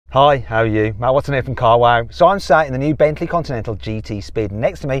Hi, how are you? Matt Watson here from Carwow. So I'm sat in the new Bentley Continental GT Speed, and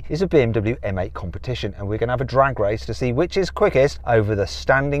next to me is a BMW M8 Competition, and we're going to have a drag race to see which is quickest over the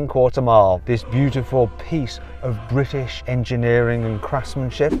standing quarter mile. This beautiful piece of British engineering and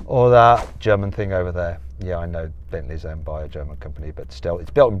craftsmanship, or that German thing over there. Yeah, I know Bentley's owned by a German company, but still,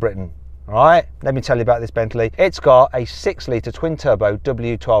 it's built in Britain. Alright, let me tell you about this Bentley. It's got a 6-litre twin-turbo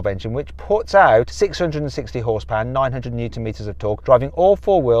W12 engine which puts out 660 horsepower, 900 newton meters of torque, driving all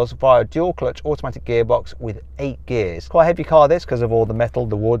four wheels via a dual-clutch automatic gearbox with 8 gears. Quite a heavy car this because of all the metal,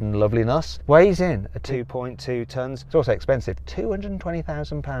 the wood and loveliness. Weighs in at 2.2 tonnes. It's also expensive,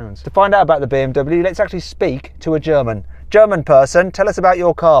 £220,000. To find out about the BMW, let's actually speak to a German. German person, tell us about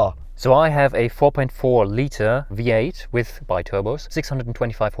your car. So I have a 4.4 litre V8 with biturbos,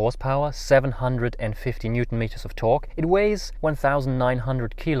 625 horsepower, 750 newton meters of torque. It weighs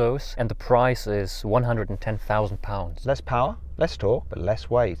 1,900 kilos and the price is £110,000. Less power, less torque, but less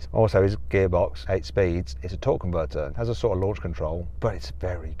weight. Also his gearbox, 8 speeds, it's a torque converter. It has a sort of launch control, but it's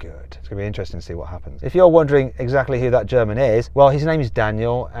very good. It's gonna be interesting to see what happens. If you're wondering exactly who that German is, well, his name is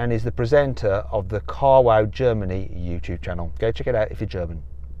Daniel and he's the presenter of the Carwow Germany YouTube channel. Go check it out if you're German.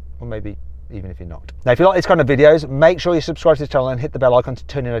 Or maybe even if you're not. Now, if you like this kind of videos, make sure you subscribe to the channel and hit the bell icon to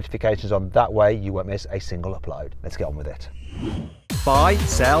turn your notifications on. That way you won't miss a single upload. Let's get on with it. Buy,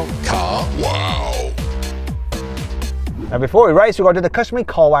 sell, car, wow. Now before we race, we've got to do the customary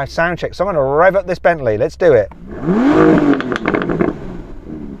Carwow sound check. So I'm going to rev up this Bentley. Let's do it.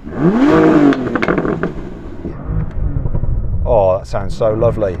 Oh, that sounds so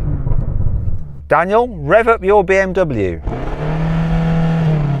lovely. Daniel, rev up your BMW.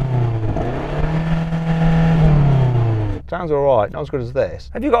 Sounds all right, not as good as this.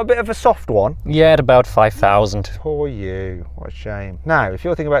 Have you got a bit of a soft one? Yeah, at about 5,000. Poor you, what a shame. Now, if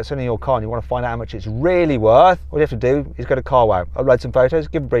you're thinking about selling your car and you want to find out how much it's really worth, all you have to do is go to Carwow, upload some photos,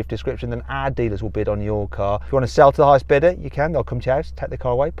 give a brief description, then our dealers will bid on your car. If you want to sell to the highest bidder, you can. They'll come to your house, take the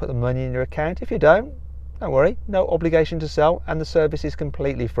car away, put the money in your account. If you don't worry, no obligation to sell and the service is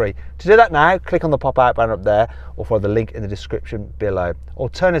completely free. To do that now, click on the pop-out banner up there or follow the link in the description below.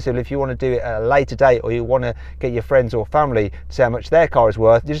 Alternatively, if you want to do it at a later date or you want to get your friends or family to see how much their car is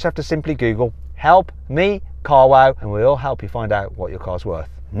worth, you just have to simply Google "Help Me Carwow" and we'll help you find out what your car's worth.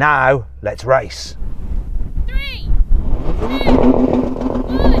 Now, let's race. 3, 2, 1.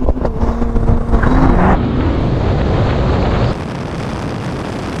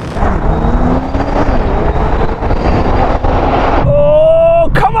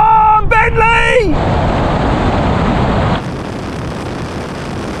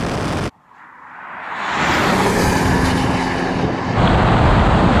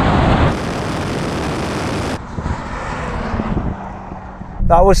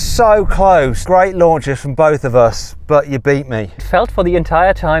 That was so close. Great launches from both of us, but you beat me. It felt for the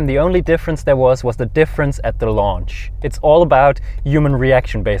entire time the only difference there was the difference at the launch. It's all about human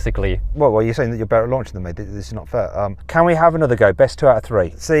reaction, basically. Well, you're saying that you're better at launching than me. This is not fair. Can we have another go? Best 2 out of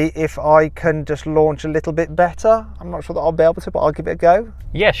 3. See if I can just launch a little bit better. I'm not sure that I'll be able to, but I'll give it a go.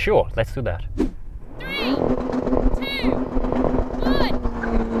 Yeah, sure. Let's do that. 3, 2, 1.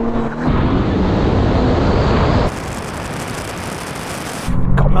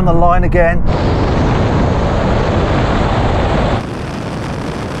 Got me on the line again.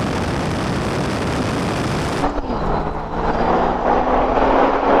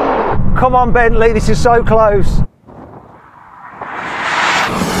 Come on, Bentley, this is so close.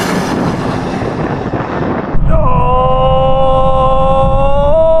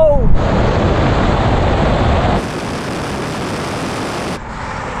 Oh!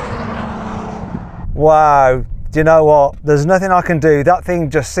 Wow. Do you know what? There's nothing I can do. That thing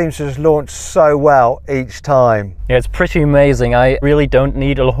just seems to just launch so well each time. Yeah, it's pretty amazing. I really don't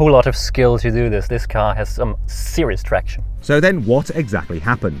need a whole lot of skill to do this. This car has some serious traction. So then what exactly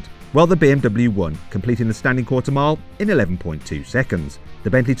happened? Well, the BMW won, completing the standing quarter mile in 11.2 seconds. The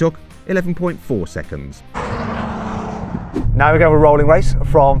Bentley took 11.4 seconds. Now we're going to a rolling race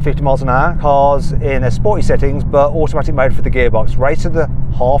from 50 miles an hour. Cars in their sporty settings, but automatic mode for the gearbox. Race to the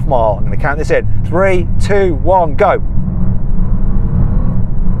half mile. I'm going to count this in. 3, 2, 1, go.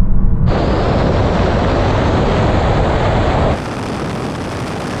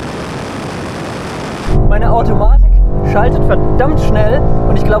 Meine Automatik schaltet verdammt schnell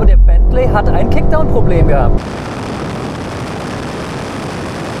und ich glaube, der Bentley hat ein Kickdown-Problem gehabt.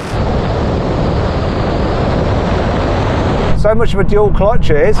 So much of a dual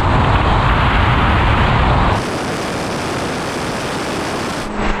clutch is.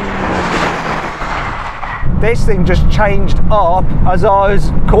 This thing just changed up as I was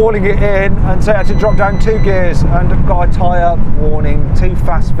calling it in, and so I had to drop down 2 gears and got a tyre warning. Too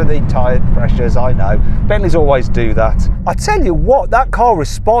fast for the tyre pressures, I know. Bentleys always do that. I tell you what, that car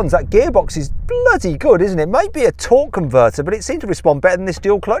responds. That gearbox is bloody good, isn't it? It might be a torque converter, but it seemed to respond better than this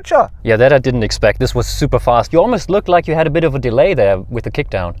dual clutcher. Yeah, that I didn't expect. This was super fast. You almost looked like you had a bit of a delay there with the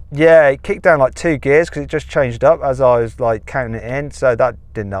kickdown. Yeah, it kicked down like 2 gears because it just changed up as I was like counting it in, so that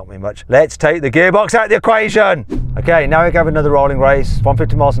didn't help me much. Let's take the gearbox out of the equation. Okay, now we have another rolling race,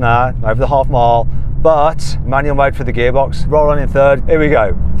 150 miles an hour over the half mile, but manual mode for the gearbox. Roll on in third. Here we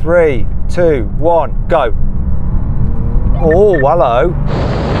go. 3, 2, 1, go. Oh, hello.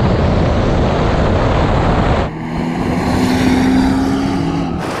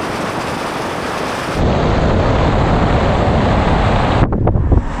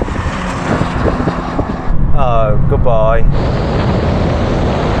 Oh, goodbye.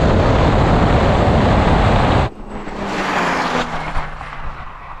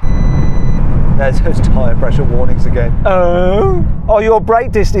 There's those tyre pressure warnings again. Oh, your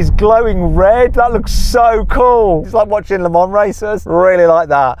brake disc is glowing red. That looks so cool. It's like watching Le Mans racers. Really like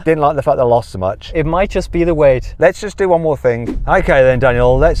that. Didn't like the fact they lost so much. It might just be the weight. Let's just do one more thing. Okay then,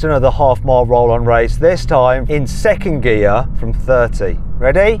 Daniel, let's do another half-mile roll-on race. This time in 2nd gear from 30.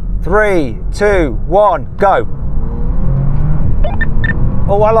 Ready? 3, 2, 1, go.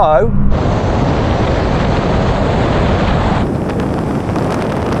 Oh, hello.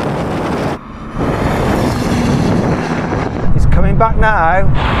 It's coming back now.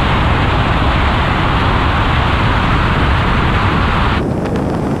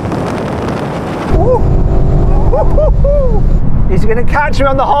 Is he going to catch me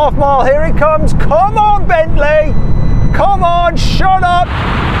on the half mile? Here it comes. Come on, Bentley. Come on, shut up.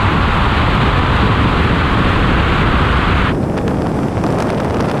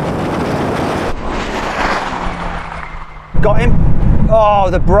 Got him. Oh,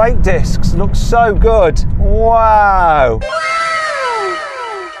 the brake discs look so good. Wow.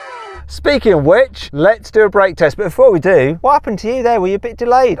 Speaking of which, let's do a brake test. But before we do, what happened to you there? Were you a bit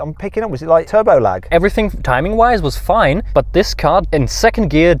delayed? I'm picking up, was it like turbo lag? Everything timing-wise was fine, but this car in 2nd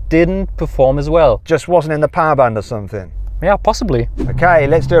gear didn't perform as well. Just wasn't in the power band or something? Yeah, possibly. Okay,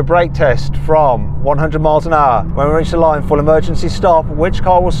 let's do a brake test from 100 miles an hour. When we reach the line, full emergency stop, which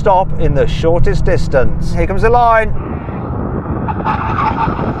car will stop in the shortest distance? Here comes the line.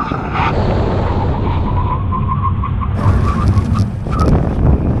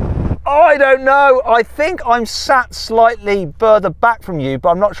 I don't know. I think I'm sat slightly further back from you, but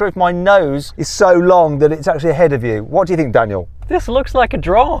I'm not sure if my nose is so long that it's actually ahead of you. What do you think, Daniel? This looks like a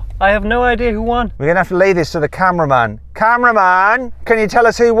draw. I have no idea who won. We're going to have to leave this to the cameraman. Cameraman, can you tell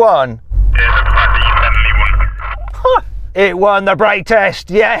us who won? It won the brake test,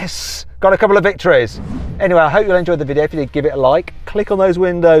 yes! Got a couple of victories. Anyway, I hope you enjoyed the video. If you did, give it a like. Click on those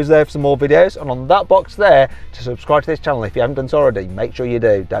windows there for some more videos, and on that box there to subscribe to this channel if you haven't done so already. Make sure you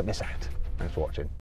do. Don't miss out. Thanks for watching.